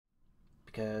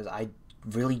because I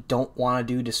really don't want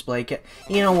to do display cap.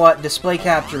 You know what? Display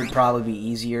capture would probably be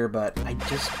easier, but I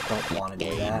just don't want to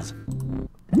do that.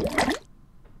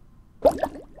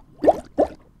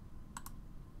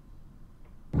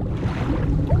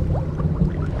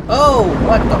 Oh,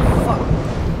 what the fuck?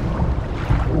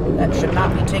 That should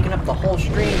not be taking up the whole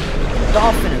stream. The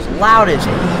dolphin is loud as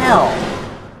hell.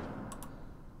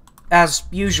 As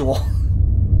usual.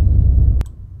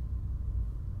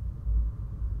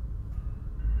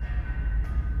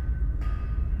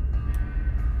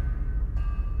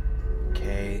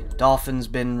 Okay, dolphin's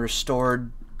been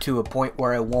restored to a point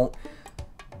where it won't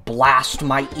blast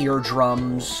my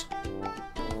eardrums.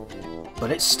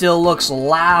 But it still looks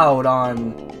loud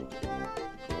on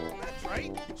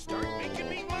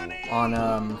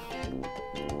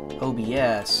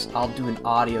OBS. I'll do an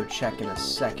audio check in a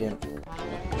second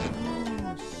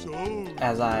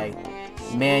as I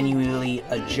manually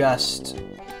adjust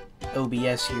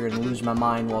OBS here and lose my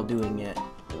mind while doing it.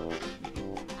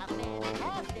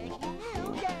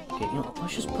 Okay, you know,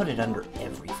 let's just put it under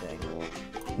everything.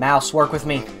 Mouse, work with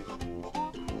me.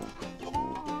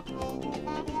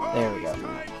 There we go.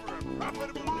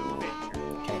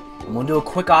 Okay, and we'll do a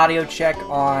quick audio check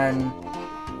on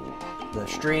the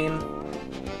stream.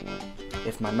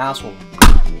 If my mouse will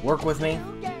work with me.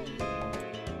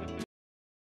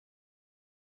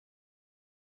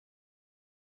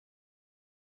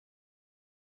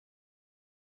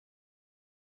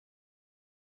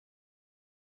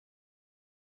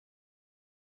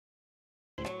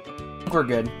 I think we're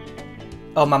good.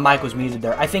 Oh, my mic was muted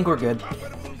there. I think we're good.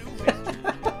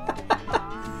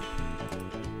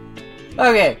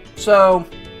 Okay, so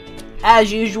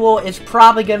as usual, it's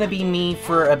probably gonna be me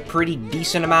for a pretty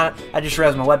decent amount. I just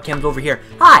realized my webcam's over here.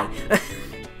 Hi!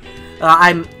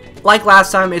 I'm, like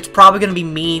last time, it's probably gonna be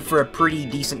me for a pretty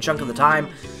decent chunk of the time.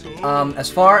 As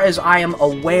far as I am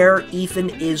aware, Ethan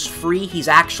is free. He's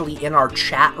actually in our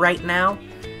chat right now.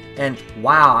 And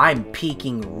wow, I'm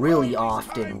peeking really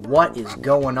often. What is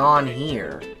going on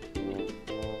here?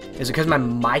 Is it because my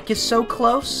mic is so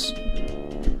close?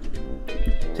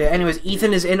 So anyways,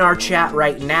 Ethan is in our chat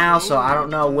right now, so I don't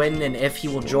know when and if he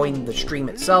will join the stream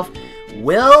itself.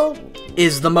 Will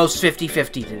is the most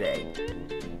 50-50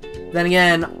 today. Then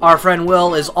again, our friend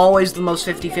Will is always the most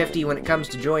 50-50 when it comes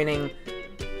to joining.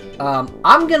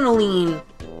 I'm gonna lean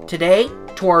today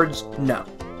towards no.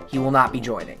 He will not be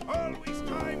joining.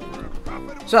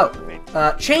 So,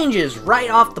 changes right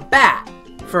off the bat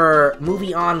for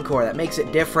Movie Encore. That makes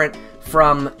it different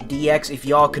from DX, if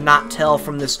y'all could not tell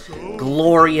from this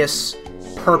glorious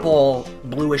purple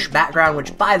bluish background,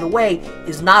 which by the way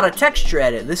is not a texture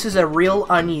edit. This is a real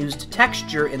unused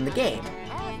texture in the game.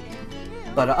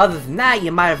 But other than that,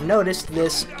 you might have noticed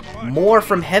this more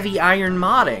from Heavy Iron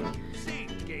modding.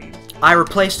 I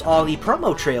replaced all the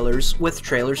promo trailers with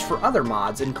trailers for other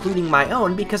mods, including my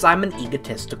own, because I'm an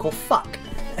egotistical fuck.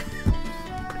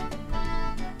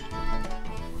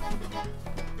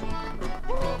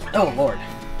 Oh, Lord.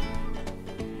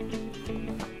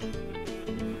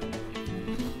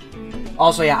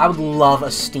 Also, yeah, I would love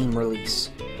a Steam release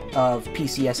of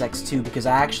PCSX2 because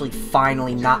I actually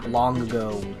finally, not long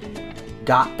ago,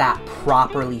 got that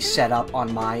properly set up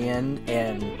on my end,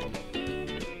 and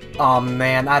oh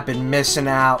man, I've been missing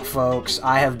out, folks.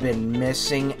 I have been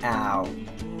missing out.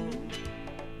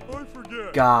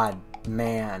 God,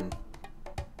 man.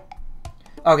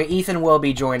 Okay, Ethan will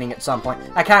be joining at some point.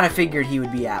 I kind of figured he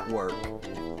would be at work.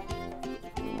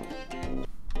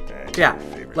 Yeah,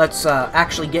 let's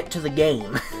actually get to the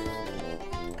game.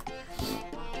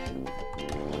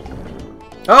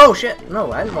 Oh, shit!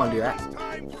 No, I didn't want to do that.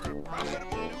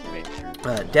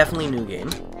 Definitely new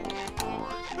game.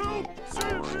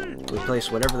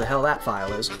 Replace whatever the hell that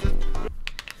file is.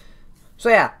 So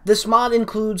yeah, this mod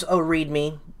includes a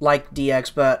readme, like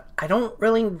DX, but I don't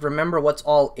really remember what's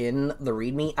all in the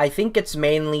readme. I think it's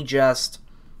mainly just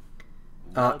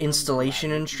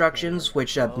installation instructions,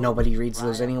 which nobody reads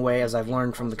those anyway, as I've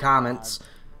learned from the comments.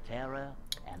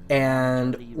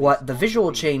 And what the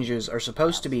visual changes are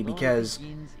supposed to be, because,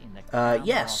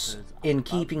 yes, in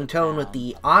keeping tone with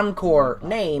the Encore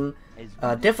name,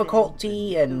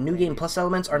 difficulty and New Game Plus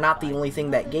elements are not the only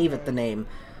thing that gave it the name.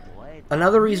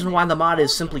 Another reason why the mod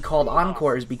is simply called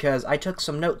Encore is because I took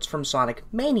some notes from Sonic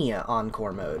Mania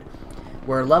Encore mode,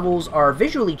 where levels are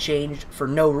visually changed for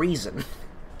no reason.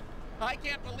 I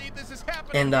can't believe this is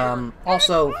happening. And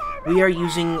also, we are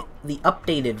using the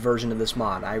updated version of this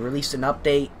mod. I released an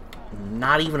update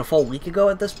not even a full week ago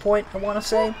at this point, I want to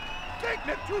say.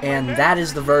 And that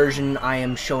is the version I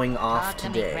am showing off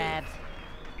today.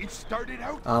 It started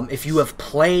out. If you have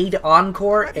played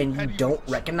Encore and you don't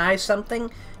recognize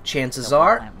something, chances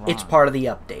are it's part of the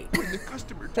update. When the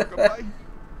customer took a bite.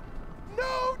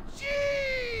 No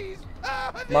cheese!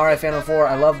 Mario Phantom 4,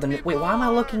 I love the new... Wait, why am I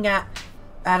looking at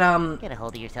Get a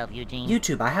hold of yourself, Eugene.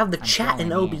 YouTube? I have the chat in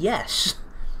trolling you. OBS.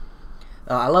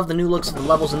 I love the new looks of the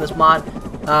levels in this mod.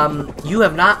 You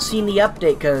have not seen the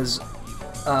update because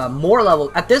more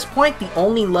levels... At this point, the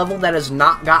only level that has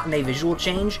not gotten a visual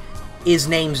change is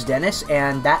Name's Dennis,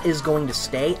 and that is going to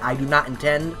stay. I do not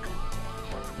intend...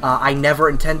 I never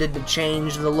intended to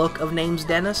change the look of Name's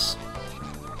Dennis.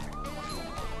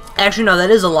 Actually, no, that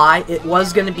is a lie. It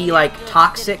was going to be, like,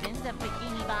 toxic,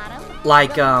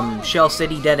 like, Shell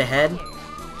City Dead Ahead,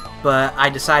 but I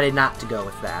decided not to go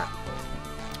with that.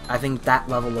 I think that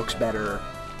level looks better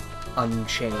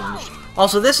unchanged.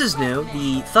 Also, this is new.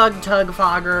 The Thug Tug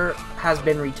Fogger has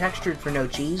been retextured for no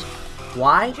cheese.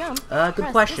 Why? Good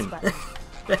question.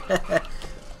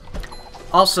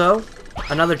 Also,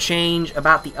 another change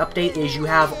about the update is you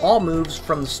have all moves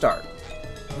from the start.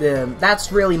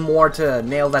 That's really more to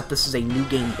nail that this is a new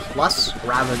game plus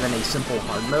rather than a simple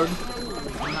hard mode.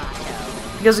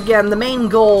 Because again, the main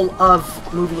goal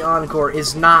of Movie Encore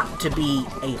is not to be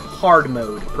a hard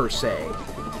mode per se.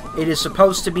 It is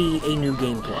supposed to be a new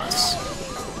game plus,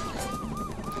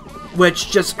 which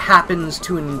just happens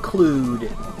to include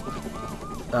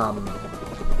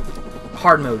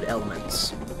hard mode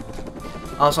elements.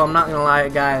 Also, I'm not gonna lie,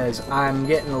 guys, I'm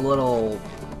getting a little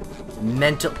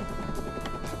mental.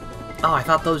 Oh, I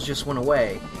thought those just went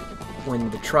away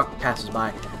when the truck passes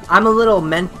by. I'm a little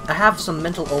I have some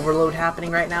mental overload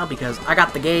happening right now because I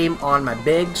got the game on my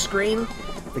big screen,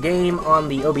 the game on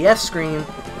the OBS screen,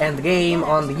 and the game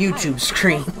on the YouTube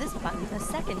screen.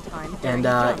 And,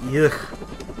 yuck.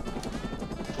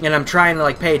 And I'm trying to,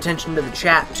 like, pay attention to the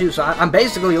chat, too, so I'm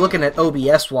basically looking at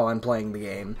OBS while I'm playing the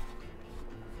game.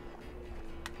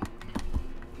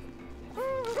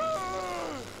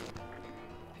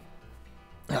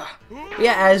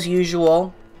 Yeah, as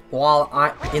usual, while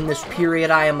in this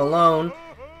period I am alone,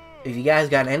 if you guys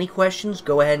got any questions,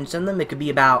 go ahead and send them. It could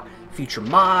be about future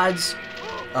mods,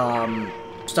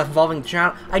 stuff involving the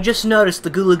channel. I just noticed the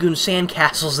Goo Lagoon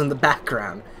sandcastles in the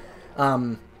background.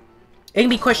 It can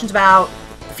be questions about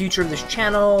the future of this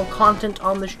channel, content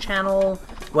on this channel,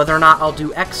 whether or not I'll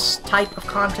do X type of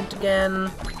content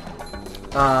again,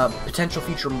 potential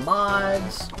future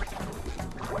mods,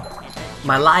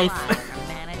 my life.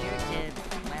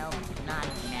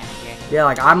 Yeah,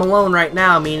 like, I'm alone right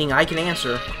now, meaning I can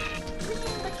answer.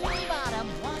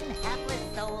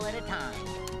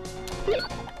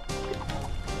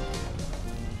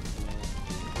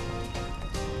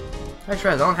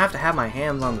 Actually, I don't have to have my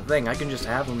hands on the thing. I can just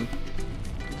have them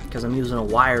because I'm using a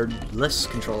wireless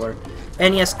controller.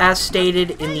 And yes, as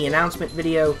stated in the announcement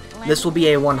video, this will be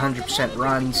a 100%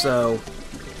 run, so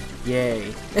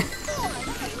yay.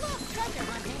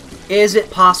 Is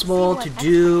it possible to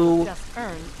do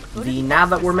the Now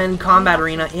That We're Men Combat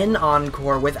Arena in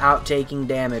Encore without taking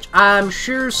damage? I'm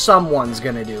sure someone's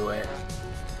gonna do it.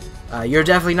 You're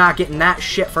definitely not getting that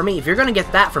shit from me. If you're gonna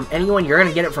get that from anyone, you're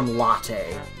gonna get it from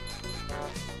Latte.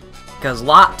 Because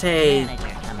Latte,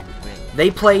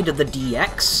 they played the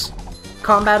DX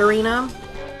Combat Arena,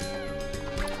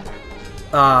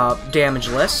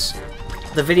 damageless.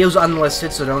 The video's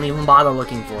unlisted, so don't even bother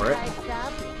looking for it.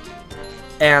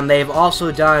 And they've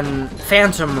also done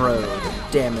Phantom Road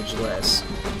damageless.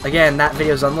 Again, that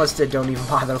video's unlisted, don't even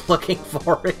bother looking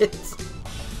for it.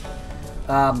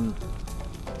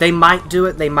 They might do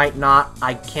it, they might not.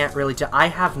 I can't really tell. I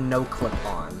have no clip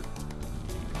on.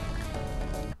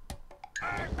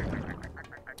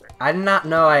 I did not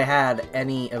know I had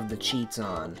any of the cheats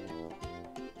on.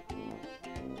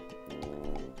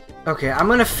 Okay, I'm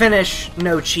gonna finish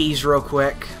No Cheese real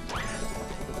quick.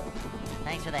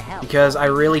 Thanks for the help. Because I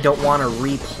really don't want to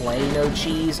replay No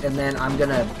Cheese, and then I'm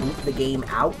gonna boot the game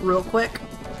out real quick.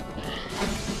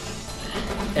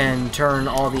 And turn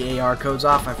all the AR codes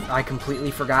off. I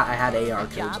completely forgot I had AR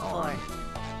codes on.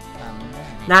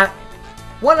 Now,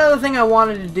 one other thing I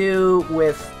wanted to do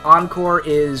with Encore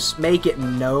is make it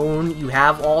known you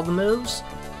have all the moves,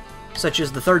 such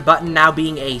as the third button now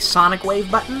being a Sonic Wave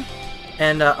button.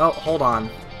 And, oh, hold on.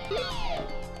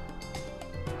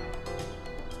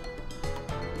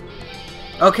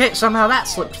 Okay, somehow that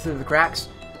slipped through the cracks.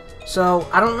 So,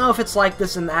 I don't know if it's like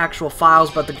this in the actual files,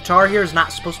 but the guitar here is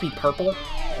not supposed to be purple.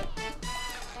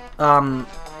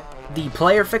 The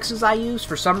player fixes I use,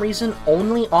 for some reason,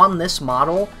 only on this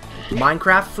model,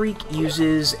 Minecraft Freak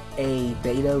uses a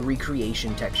beta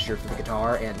recreation texture for the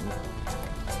guitar, and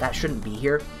that shouldn't be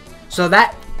here. So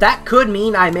that could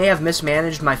mean I may have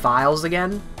mismanaged my files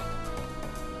again.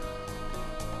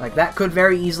 Like, that could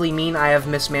very easily mean I have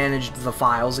mismanaged the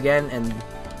files again, and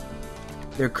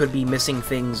there could be missing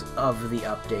things of the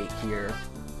update here.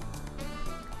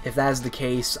 If that is the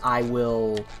case, I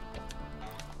will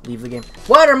leave the game.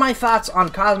 What are my thoughts on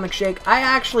Cosmic Shake? I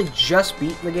actually just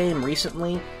beat the game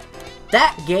recently.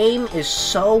 That game is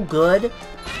so good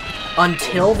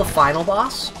until the final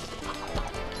boss,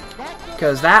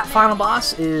 because that final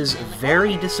boss is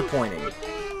very disappointing.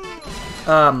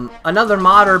 Another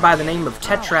modder by the name of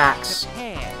Tetrax,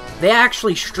 they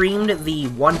actually streamed the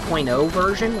 1.0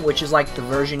 version, which is like the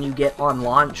version you get on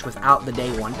launch without the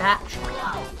day 1 patch.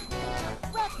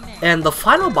 And the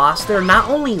final boss there not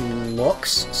only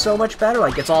looks so much better,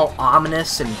 like it's all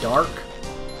ominous and dark,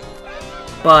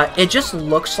 but it just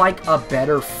looks like a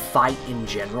better fight in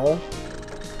general.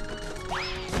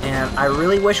 And I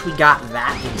really wish we got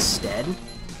that instead.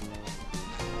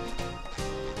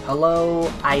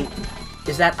 Hello,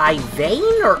 is that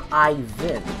Ivane or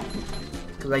Ivan?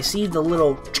 Because I see the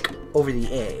little over the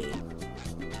A.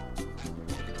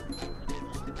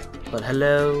 But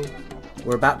hello.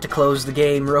 We're about to close the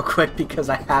game real quick because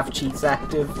I have cheats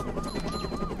active.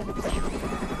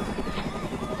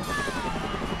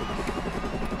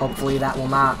 Hopefully that will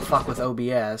not fuck with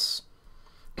OBS,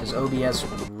 because OBS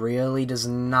really does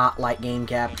not like game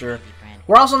capture.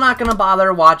 We're also not going to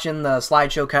bother watching the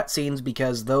slideshow cutscenes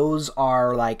because those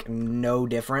are, like, no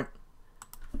different.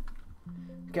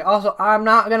 Okay, also, I'm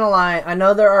not going to lie. I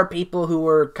know there are people who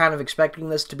were kind of expecting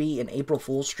this to be an April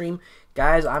Fool's stream.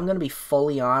 Guys, I'm going to be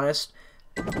fully honest.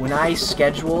 When I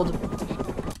scheduled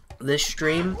this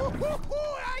stream,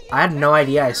 I had no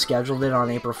idea I scheduled it on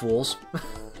April Fool's.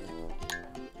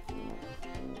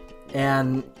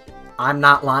 And I'm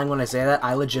not lying when I say that.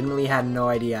 I legitimately had no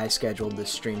idea I scheduled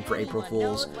this stream for April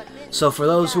Fool's. So for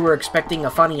those who were expecting a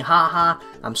funny haha,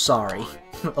 I'm sorry.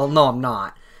 Well, no, I'm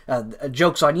not.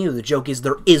 Joke's on you. The joke is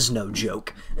there is no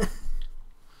joke.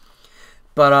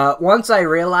 But once I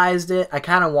realized it, I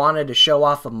kind of wanted to show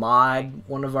off a mod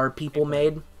one of our people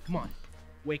made. Come on,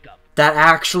 wake up. That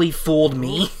actually fooled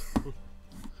me.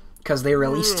 Because they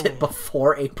released it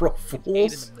before April 8 in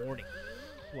Fool's. the morning.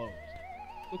 Closed.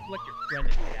 Go collect your friend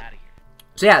and get out of here.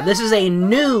 So yeah, this is a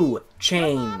new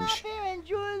change.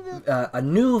 A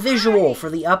new visual for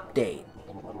the update.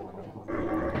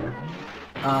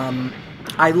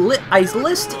 I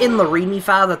list in the README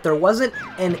file that there wasn't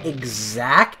an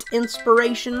exact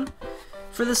inspiration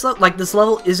for this level. Like, this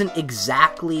level isn't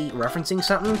exactly referencing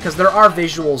something, because there are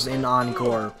visuals in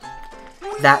Encore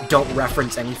that don't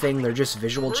reference anything. They're just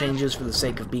visual changes for the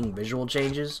sake of being visual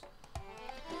changes.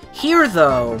 Here,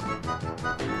 though,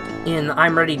 in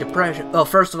I'm Ready Depression... Oh,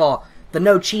 first of all, the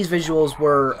no cheese visuals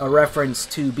were a reference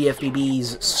to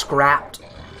BFBB's scrapped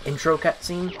intro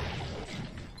cutscene.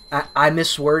 I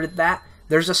misworded that.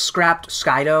 There's a scrapped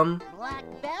Skydome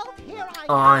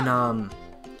on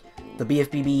the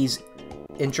BFBB's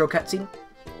intro cutscene.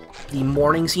 The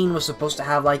morning scene was supposed to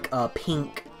have like a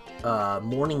pink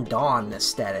Morning Dawn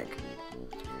aesthetic.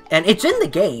 And it's in the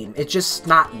game, it's just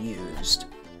not used,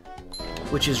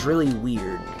 which is really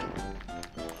weird.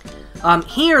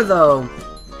 Here, though,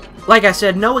 like I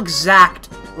said, no exact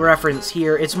reference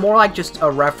here. It's more like just a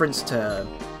reference to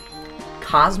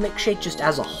Cosmic Shake just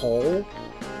as a whole.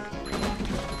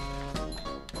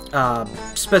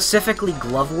 Specifically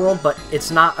Glove World, but it's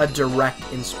not a direct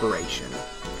inspiration.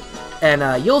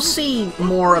 And you'll see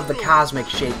more of the Cosmic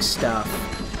Shake stuff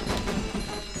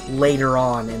later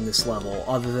on in this level,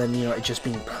 other than, you know, it just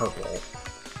being purple.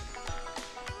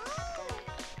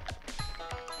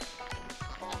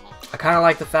 I kind of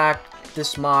like the fact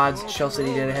this mod's Shell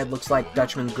City Dead Ahead looks like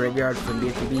Dutchman's Graveyard from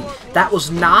BFB. That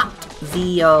was not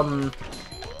the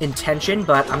intention,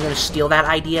 but I'm going to steal that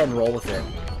idea and roll with it.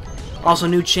 Also,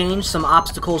 new change, some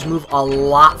obstacles move a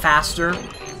lot faster.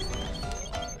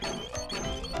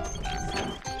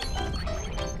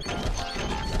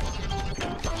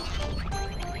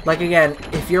 Like, again,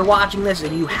 if you're watching this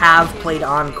and you have played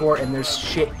Encore and there's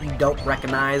shit you don't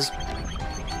recognize,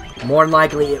 more than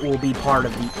likely it will be part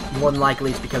of the... More than likely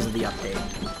it's because of the update.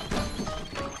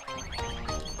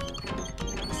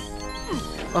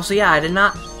 Also, yeah, I did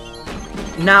not...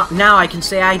 Now I can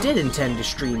say I did intend to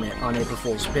stream it on April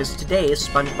Fool's, because today is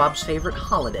SpongeBob's favorite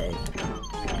holiday.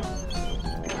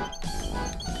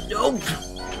 Oh!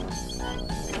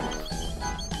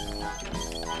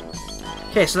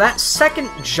 Okay, so that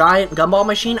second giant gumball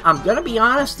machine, I'm gonna be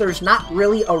honest, there's not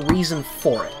really a reason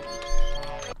for it.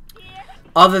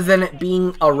 Other than it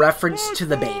being a reference to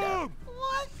the beta.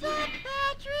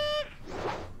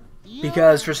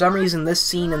 Because for some reason this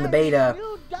scene in the beta,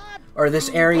 or this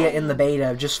area in the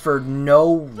beta, just for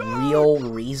no real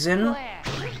reason,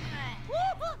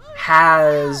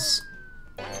 has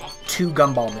 2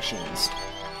 gumball machines.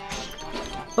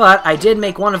 But I did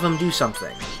make one of them do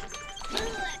something.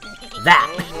 That.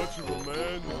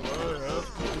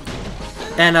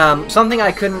 And something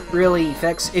I couldn't really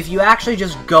fix, if you actually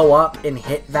just go up and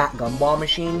hit that gumball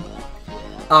machine,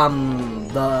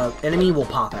 the enemy will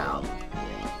pop out.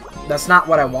 That's not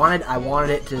what I wanted. I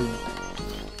wanted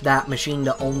that machine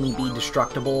to only be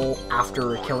destructible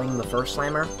after killing the first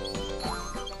slammer.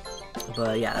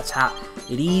 But yeah, that's how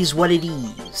it is what it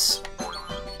is.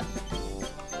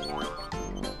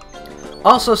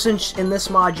 Also, since in this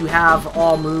mod you have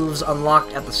all moves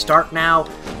unlocked at the start now,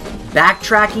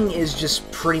 backtracking is just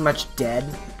pretty much dead.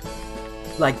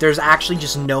 Like, there's actually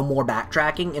just no more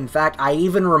backtracking. In fact, I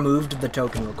even removed the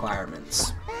token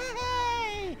requirements.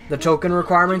 The token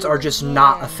requirements are just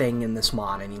not a thing in this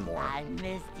mod anymore. I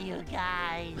missed you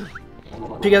guys.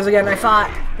 Because again, I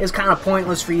thought it's kind of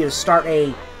pointless for you to start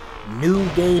a new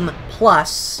game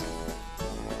plus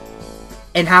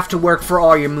and have to work for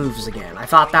all your moves again. I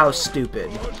thought that was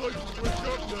stupid.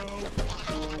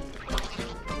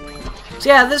 So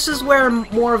yeah, this is where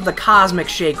more of the Cosmic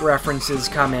Shake references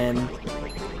come in.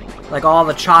 Like all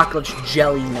the chocolate's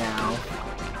jelly now.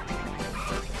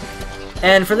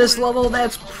 And for this level,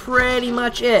 that's pretty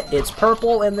much it. It's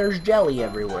purple and there's jelly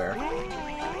everywhere.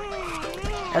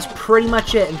 That's pretty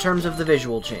much it in terms of the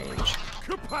visual change.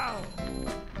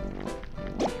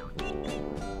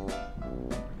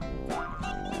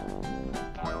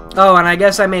 Oh, and I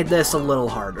guess I made this a little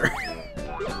harder.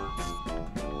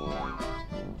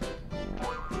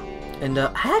 And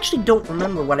I actually don't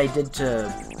remember what I did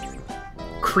to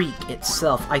Creek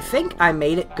itself. I think I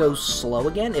made it go slow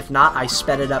again. If not, I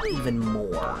sped it up even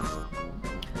more.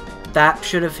 That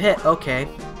should have hit. Okay.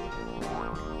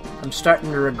 I'm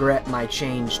starting to regret my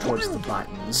change towards the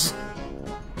buttons.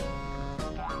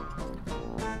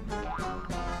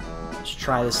 Let's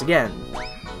try this again.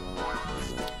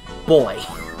 Boy.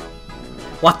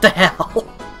 What the hell?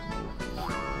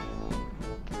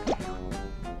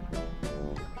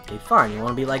 Okay, fine. You want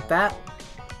to be like that?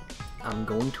 I'm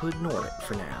going to ignore it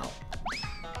for now.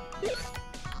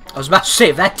 I was about to say,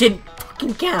 if that didn't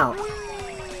fucking count.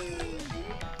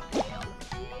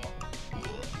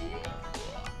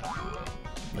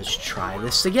 Let's try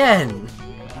this again.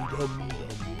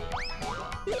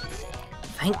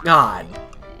 Thank God.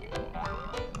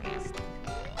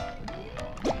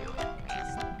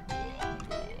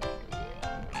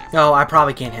 No, I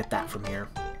probably can't hit that from here.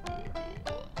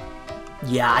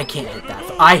 Yeah, I can't hit that.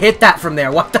 I hit that from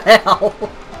there. What the hell?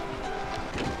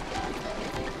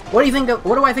 What do you think of?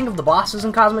 What do I think of the bosses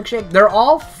in Cosmic Shake? They're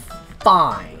all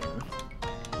fine.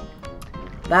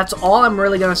 That's all I'm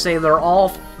really gonna say. They're all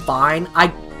fine.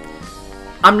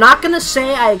 I'm not gonna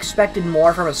say I expected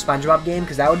more from a SpongeBob game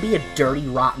because that would be a dirty,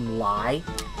 rotten lie.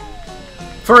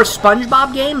 For a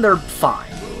SpongeBob game, they're fine.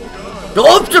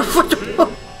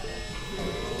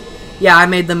 Yeah, I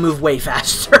made them move way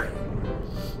faster.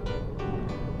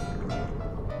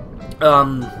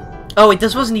 Oh wait,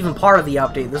 this wasn't even part of the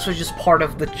update. This was just part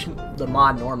of the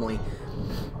mod normally.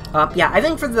 Yeah, I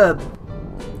think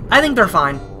they're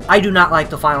fine. I do not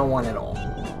like the final one at all.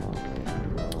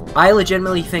 I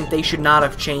legitimately think they should not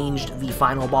have changed the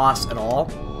final boss at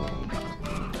all.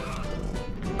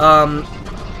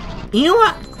 You know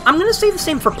what? I'm gonna say the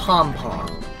same for Pom Pom.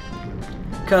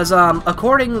 Because,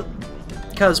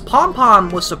 because Pom Pom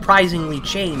was surprisingly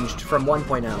changed from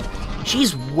 1.0.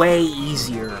 She's way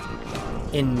easier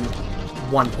in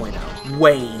 1.0.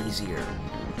 Way easier.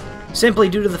 Simply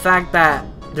due to the fact that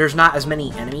there's not as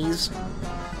many enemies.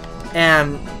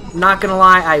 And, not gonna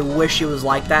lie, I wish it was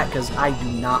like that, because I do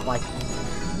not like...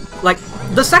 Like,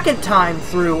 the second time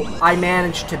through, I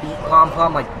managed to beat Pom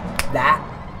Pom like that.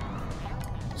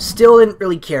 Still didn't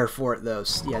really care for it, though.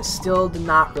 Yeah, still did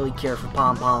not really care for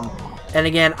Pom Pom. And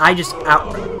again, I just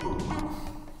outright...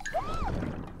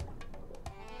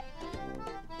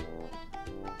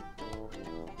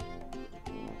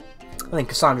 I think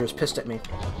Cassandra's pissed at me.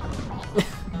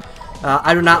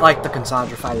 I do not like the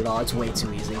Cassandra fight at all. It's way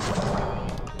too easy.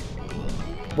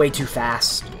 Way too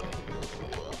fast.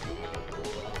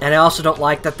 And I also don't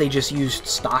like that they just used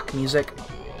stock music.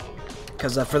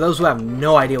 Because for those who have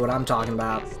no idea what I'm talking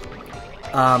about,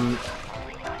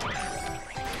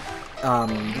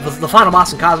 the final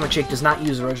boss in Cosmic Shake does not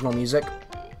use original music.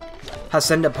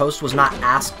 Hacienda Post was not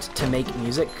asked to make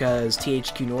music because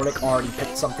THQ Nordic already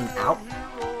picked something out.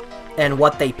 And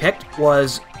what they picked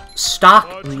was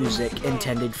stock music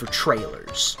intended for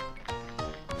trailers.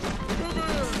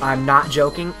 I'm not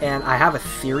joking, and I have a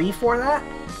theory for that.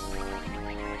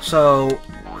 So,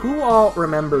 who all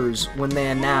remembers when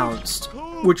they announced,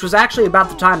 which was actually about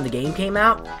the time the game came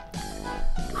out,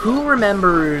 Who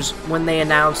remembers when they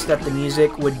announced that the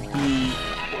music would be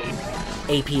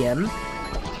APM,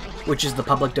 which is the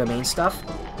public domain stuff?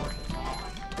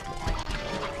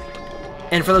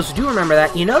 And for those who do remember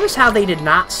that, you notice how they did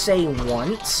not say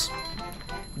once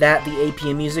that the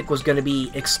APM music was going to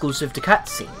be exclusive to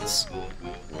cutscenes.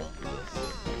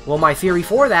 Well, my theory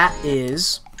for that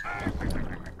is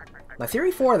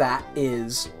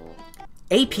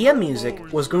APM music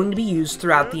was going to be used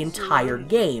throughout the entire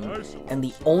game, and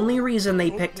the only reason they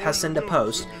picked Hacinda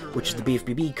Post, which is the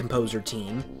BFBB composer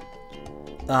team,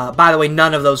 by the way,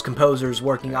 none of those composers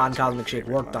working on Cosmic Shake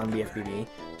worked on BFBB.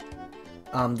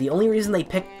 The only reason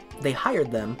they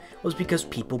hired them was because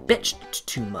people bitched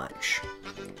too much.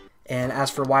 And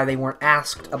as for why they weren't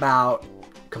asked about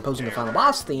composing the final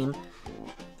boss theme,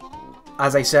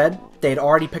 as I said, they'd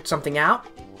already picked something out.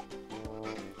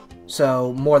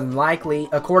 So, more than likely,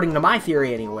 according to my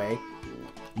theory anyway,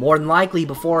 more than likely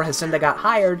before Hacinda got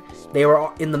hired, they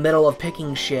were in the middle of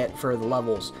picking shit for the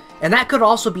levels. And that could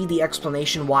also be the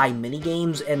explanation why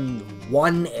minigames in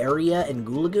one area in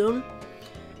Gulagoon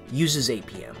uses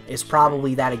APM. It's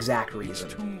probably that exact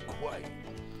reason.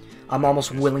 I'm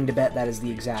almost willing to bet that is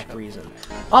the exact reason.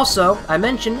 Also, I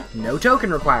mentioned no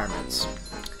token requirements.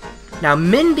 Now,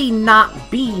 Mindy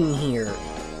not being here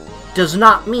does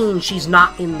not mean she's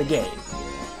not in the game.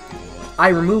 I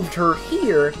removed her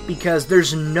here because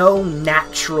there's no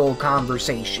natural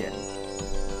conversation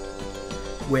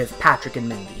with Patrick and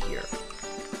Mindy here.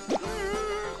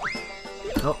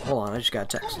 Oh, hold on, I just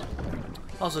got a text.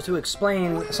 Also, to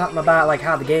explain something about, like,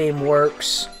 how the game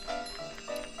works,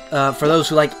 for those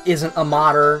who, like, isn't a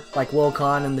modder, like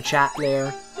Wilcon in the chat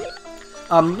there,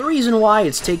 the reason why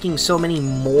it's taking so many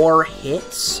more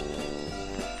hits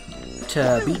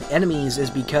to beat enemies is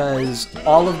because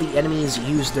all of the enemies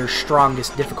use their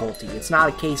strongest difficulty. It's not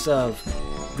a case of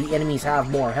the enemies have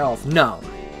more health. No.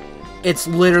 It's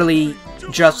literally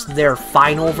just their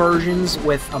final versions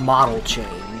with a model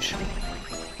change.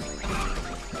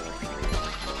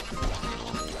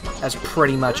 That's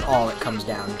pretty much all it comes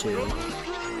down to.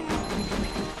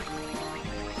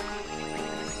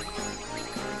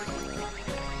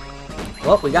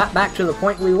 Well, we got back to the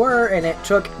point we were, and it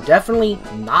took definitely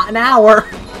not an hour.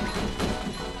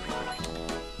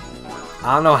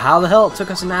 I don't know how the hell it took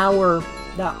us an hour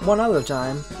that one other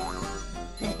time.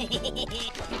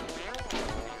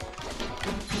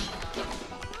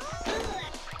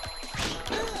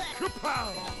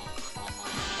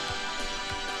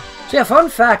 So yeah, fun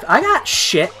fact, I got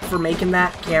shit for making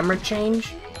that camera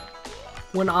change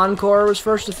when Encore was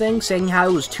first a thing, saying how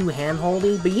it was too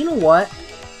handholdy, but you know what?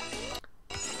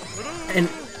 And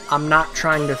I'm not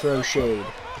trying to throw shade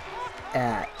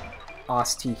at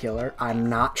Ost Killer. I'm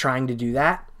not trying to do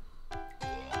that.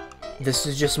 This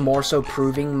is just more so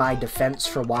proving my defense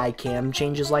for why cam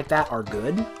changes like that are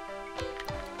good.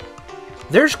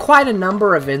 There's quite a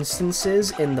number of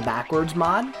instances in the backwards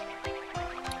mod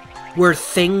where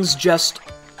things just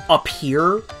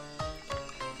appear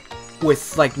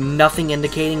with, like, nothing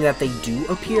indicating that they do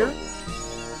appear.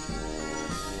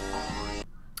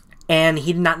 And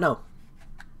he did not know.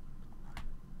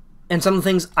 And some of the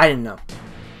things I didn't know.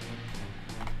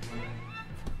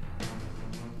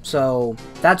 So,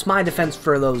 that's my defense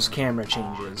for those camera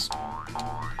changes.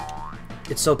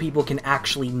 It's so people can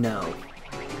actually know.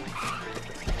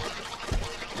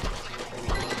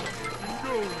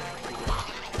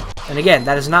 And again,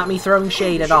 that is not me throwing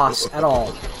shade at us at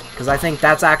all, because I think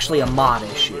that's actually a mod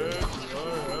issue.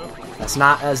 That's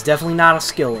definitely not a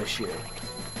skill issue.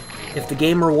 If the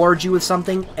game rewards you with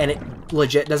something, and it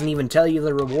legit doesn't even tell you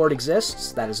the reward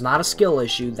exists, that is not a skill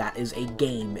issue, that is a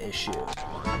game issue.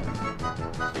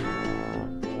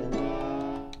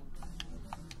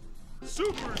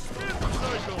 Super spin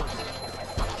cycle.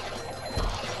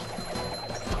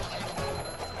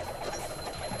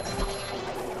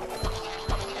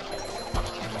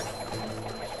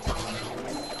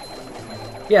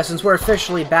 Yeah, since we're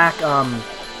officially back,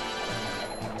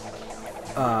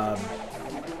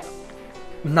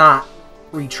 not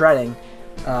retreading,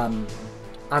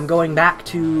 I'm going back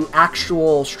to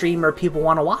actual streamer people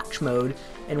want to watch mode,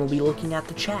 and we'll be looking at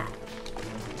the chat.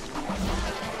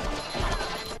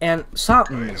 And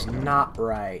something is not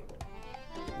right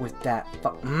with that.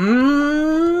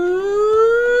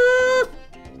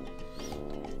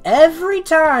 Every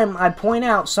time I point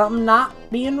out something not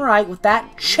being right with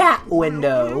that chat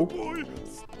window,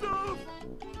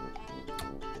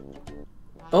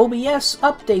 OBS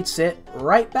updates it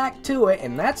right back to it,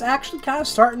 and that's actually kind of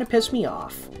starting to piss me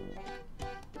off.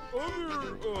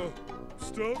 Other,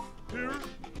 stuff here?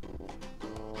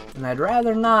 And I'd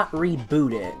rather not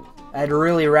reboot it. I'd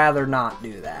really rather not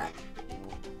do that.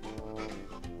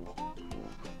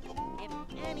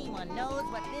 anyone knows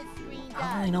what this screen does. I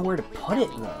don't really know where to put it,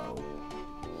 though.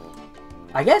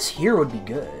 I guess here would be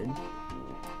good.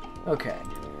 Okay.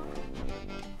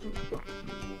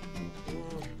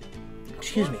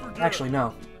 Excuse me. Actually,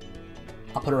 no.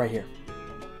 I'll put it right here.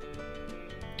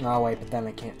 Oh, wait, but then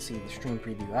I can't see the stream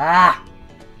preview. Ah!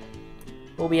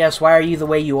 OBS, why are you the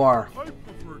way you are? I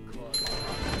prefer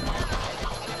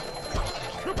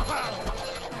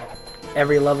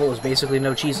Every level is basically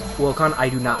no cheese. Wilcon, I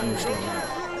do not understand that.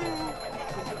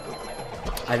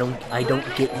 I don't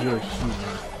get your humor.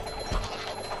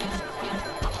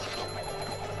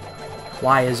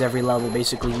 Why is every level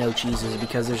basically no cheese? Is it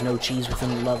because there's no cheese within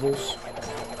the levels?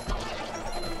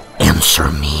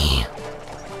 Answer me.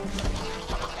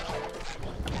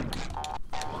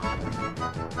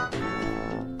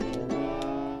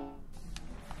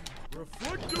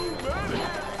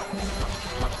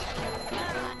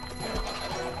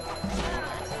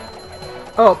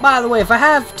 Oh, by the way, if I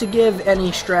have to give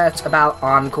any strats about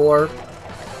Encore,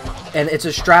 and it's a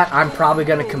strat I'm probably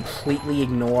going to completely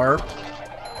ignore,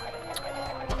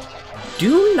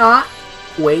 do not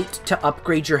wait to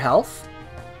upgrade your health.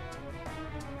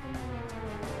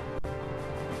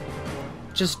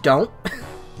 Just don't.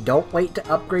 Don't wait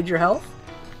to upgrade your health.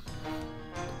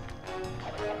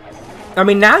 I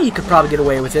mean, now you could probably get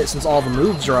away with it since all the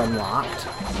moves are unlocked.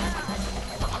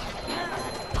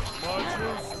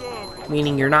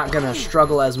 Meaning you're not going to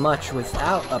struggle as much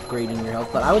without upgrading your health,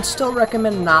 but I would still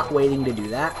recommend not waiting to do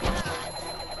that.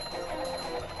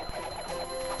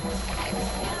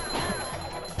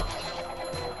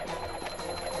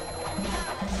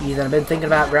 Either I've been thinking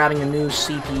about grabbing a new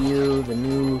CPU, the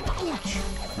new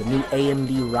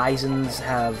AMD Ryzens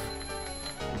have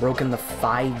broken the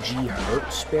 5G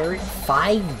Hertz barrier.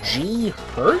 5G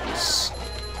Hertz?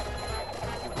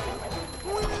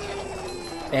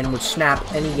 And would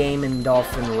snap any game in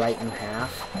Dolphin right in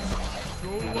half.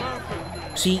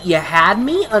 See, you had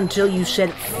me until you said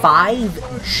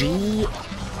 5G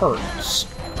Hertz.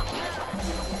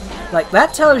 Like,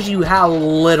 that tells you how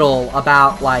little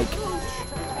about, like,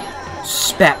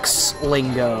 specs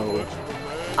lingo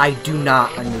I do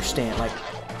not understand. Like,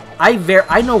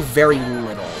 I know very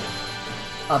little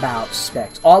about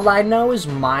specs. All I know is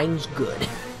mine's good.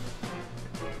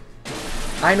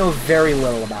 I know very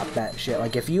little about that shit.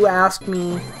 Like, if you asked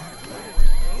me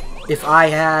if I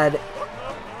had...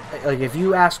 Like, if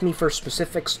you asked me for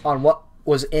specifics on what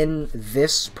was in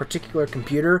this particular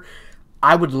computer,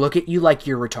 I would look at you like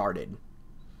you're retarded.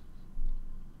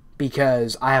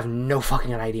 Because I have no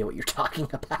fucking idea what you're talking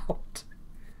about.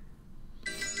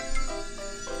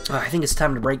 I think it's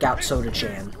time to break out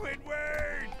Soda-chan.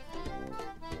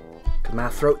 Because my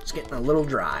throat's getting a little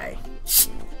dry.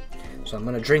 So I'm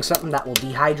going to drink something that will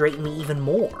dehydrate me even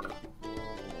more.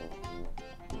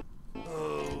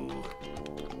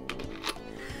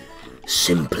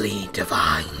 Simply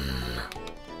divine.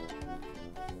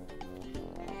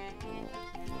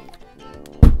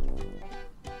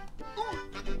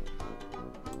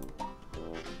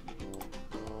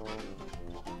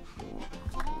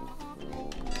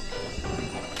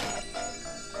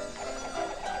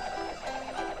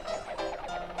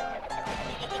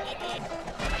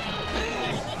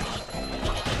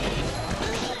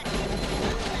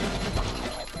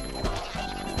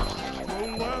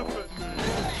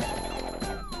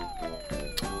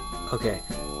 Okay,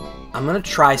 I'm gonna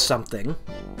try something.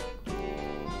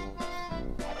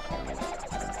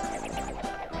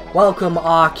 Welcome,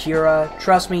 Akira.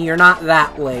 Trust me, you're not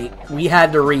that late. We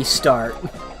had to restart.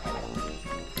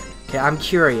 Okay, I'm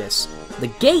curious. The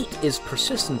gate is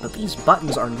persistent, but these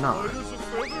buttons are not.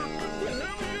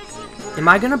 Am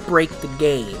I gonna break the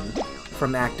game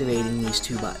from activating these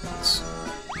two buttons?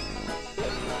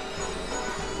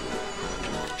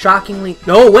 Shockingly...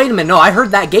 No, wait a minute. No, I heard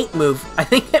that gate move. I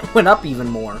think it went up even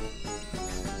more.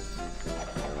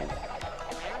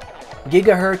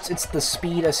 Gigahertz, it's the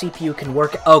speed a CPU can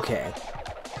work... Okay.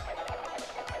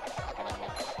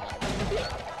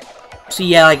 So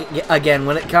yeah, like, again,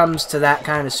 when it comes to that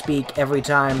kind of speak, every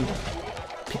time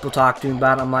people talk to me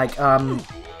about it, I'm like, can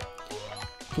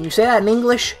you say that in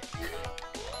English?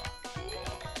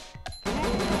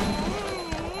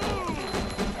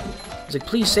 Like,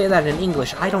 please say that in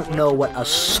English. I don't know what a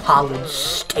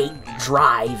solid-state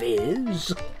drive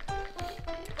is.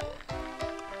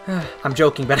 I'm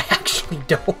joking, but I actually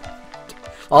don't.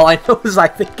 All I know is I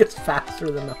think it's faster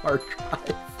than a hard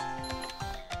drive.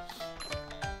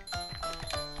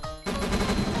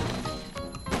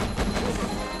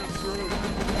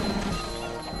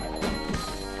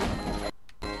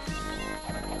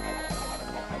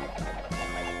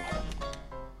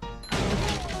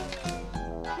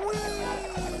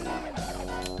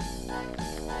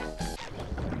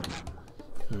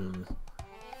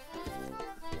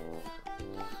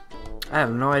 I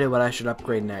have no idea what I should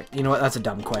upgrade next. You know what? That's a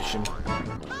dumb question.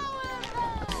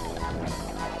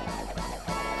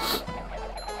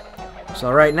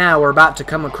 So right now, we're about to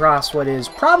come across what is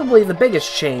probably the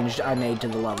biggest change I made to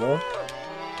the level.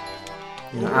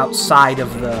 You know, outside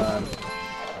of the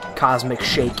Cosmic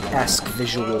Shake-esque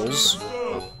visuals.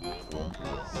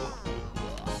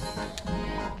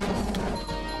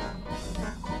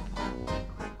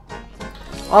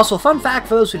 Also, fun fact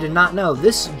for those who did not know,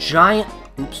 this giant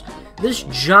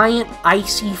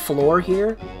icy floor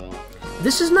here,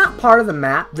 this is not part of the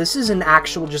map. This is an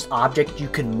actual just object you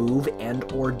can move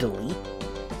and or delete.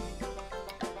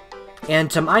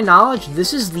 And to my knowledge,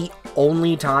 this is the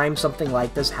only time something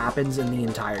like this happens in the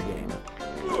entire game.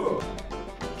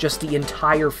 Just the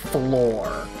entire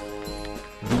floor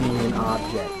being an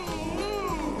object.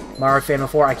 Mario Fan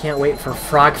 4, I can't wait for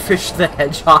Frogfish the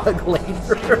Hedgehog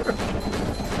later.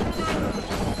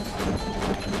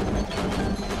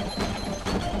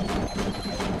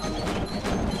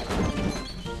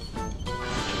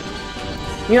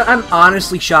 You know, I'm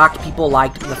honestly shocked people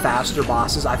liked the faster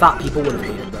bosses. I thought people would have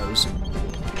hated those.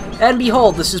 And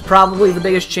behold, this is probably the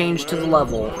biggest change to the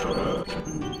level.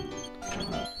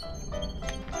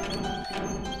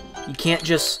 You can't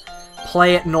just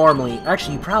play it normally.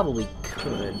 Actually, you probably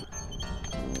could.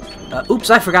 Oops,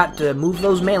 I forgot to move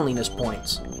those manliness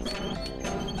points.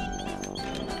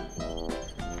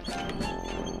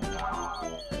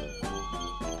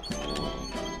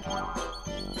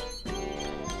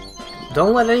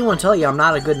 Don't let anyone tell you I'm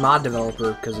not a good mod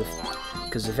developer,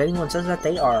 because if anyone says that,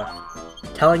 they are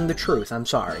telling the truth. I'm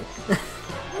sorry.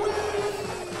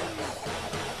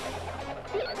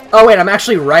 Oh wait, I'm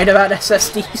actually right about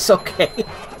SSDs? Okay.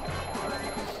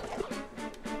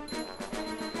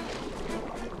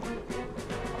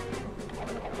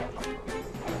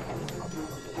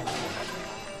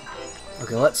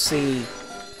 Okay, let's see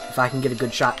if I can get a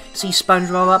good shot. See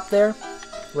SpongeBob up there?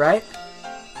 Right?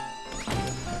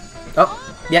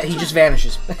 Oh, yeah, he just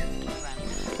vanishes.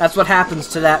 That's what happens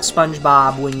to that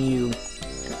SpongeBob when you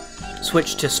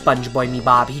switch to SpongeBoy Me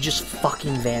Bob. He just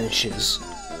fucking vanishes.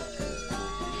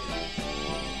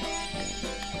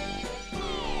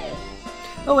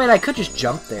 Oh wait, I could just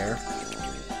jump there.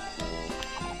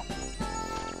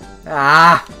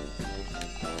 Ah!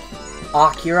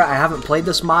 Akira, I haven't played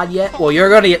this mod yet. Well, you're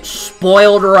gonna get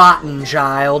spoiled rotten,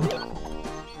 child.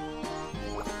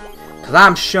 Cause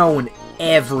I'm showing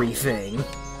everything.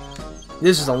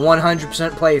 This is a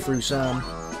 100% playthrough, son.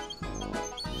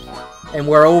 And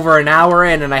we're over an hour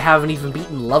in, and I haven't even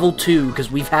beaten level 2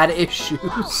 because we've had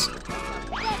issues.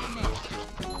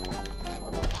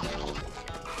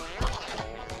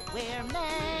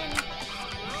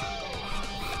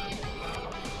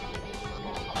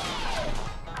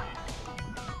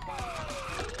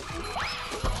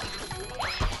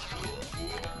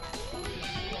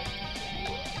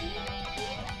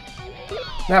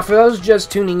 Now, for those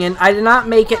just tuning in, I did not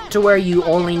make it to where you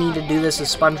only need to do this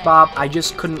as SpongeBob. I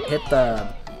just couldn't hit the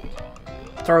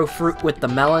throw fruit with the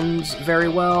melons very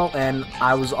well, and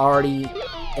I was already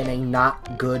in a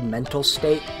not good mental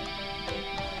state.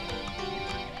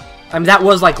 I mean, that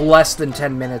was like less than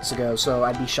 10 minutes ago, so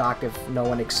I'd be shocked if no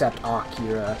one except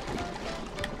Akira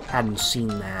hadn't seen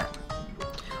that.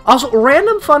 Also,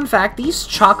 random fun fact, these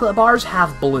chocolate bars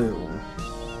have bloom.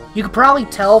 You could probably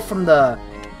tell from the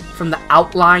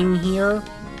outline here,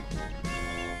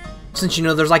 since you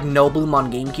know there's like no bloom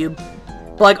on GameCube,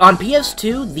 but like on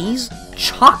PS2, these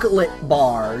chocolate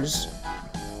bars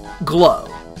glow.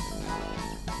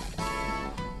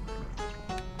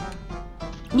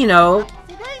 You know,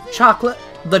 chocolate,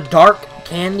 the dark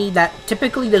candy that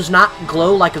typically does not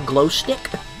glow like a glow stick.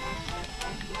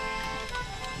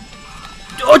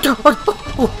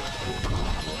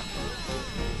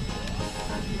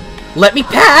 Let me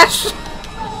pass!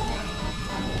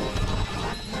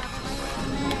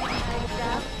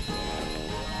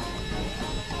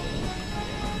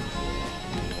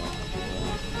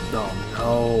 Oh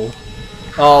no.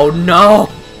 Oh no!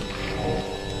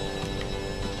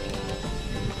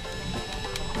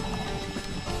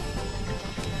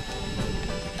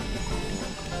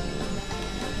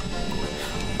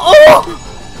 Oh!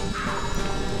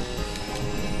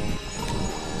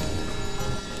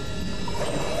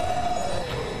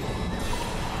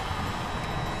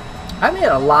 I made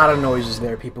a lot of noises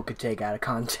there people could take out of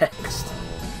context.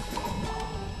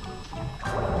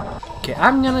 Okay,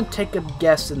 I'm gonna take a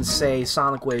guess and say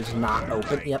Sonic Wave's not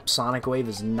open. Yep, Sonic Wave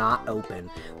is not open.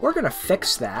 We're gonna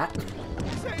fix that.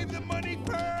 Save the money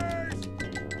first!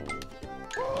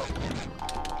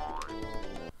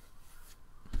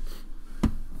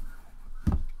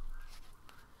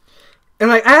 And,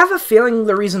 like, I have a feeling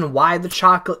the reason why the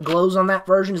chocolate glows on that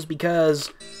version is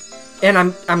because... And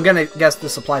I'm gonna guess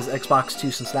this applies to Xbox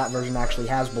too, since that version actually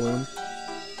has Bloom.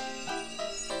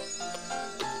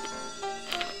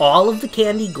 All of the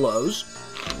candy glows.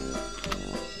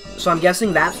 So I'm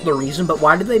guessing that's the reason, but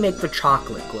why did they make the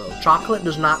chocolate glow? Chocolate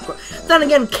does not glow. Then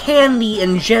again, candy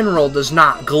in general does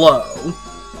not glow.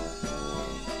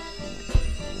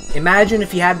 Imagine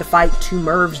if you had to fight two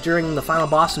Mervs during the final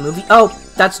boss of the movie. Oh,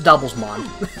 that's Doubles Mod.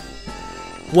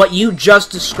 What you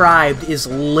just described is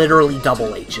literally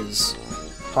Double H's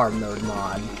hard mode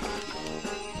mod.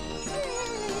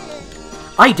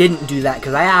 I didn't do that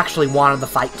because I actually wanted the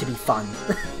fight to be fun.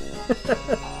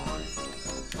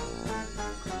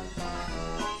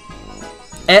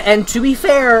 and to be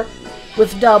fair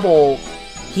with Double,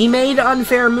 he made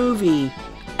Unfair Movie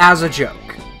as a joke.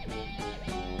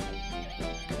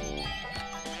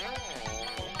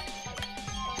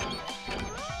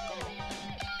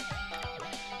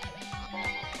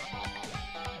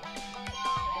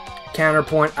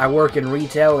 Counterpoint, I work in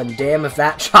retail, and damn if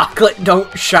that chocolate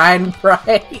don't shine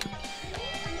bright.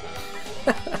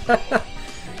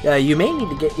 You may need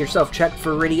to get yourself checked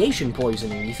for radiation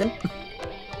poisoning, Ethan.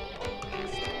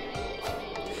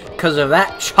 Because of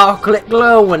that chocolate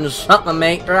glowing, something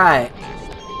ain't right.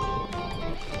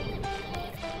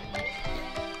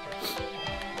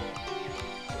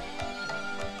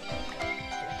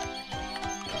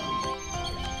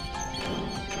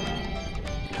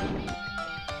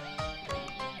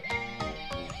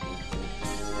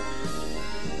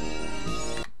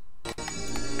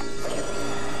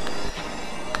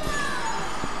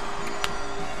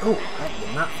 Oh, that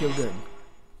did not feel good.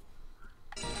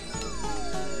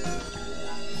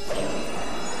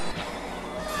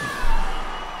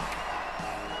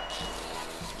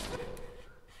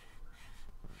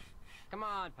 Come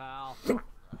on, pal.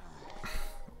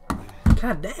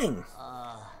 God dang.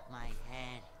 My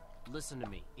head. Listen to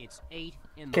me. It's 8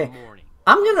 in the Okay, morning.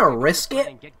 I'm gonna risk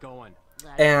it Get going.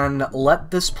 and let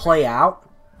this play out.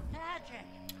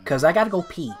 Because I gotta go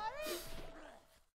pee.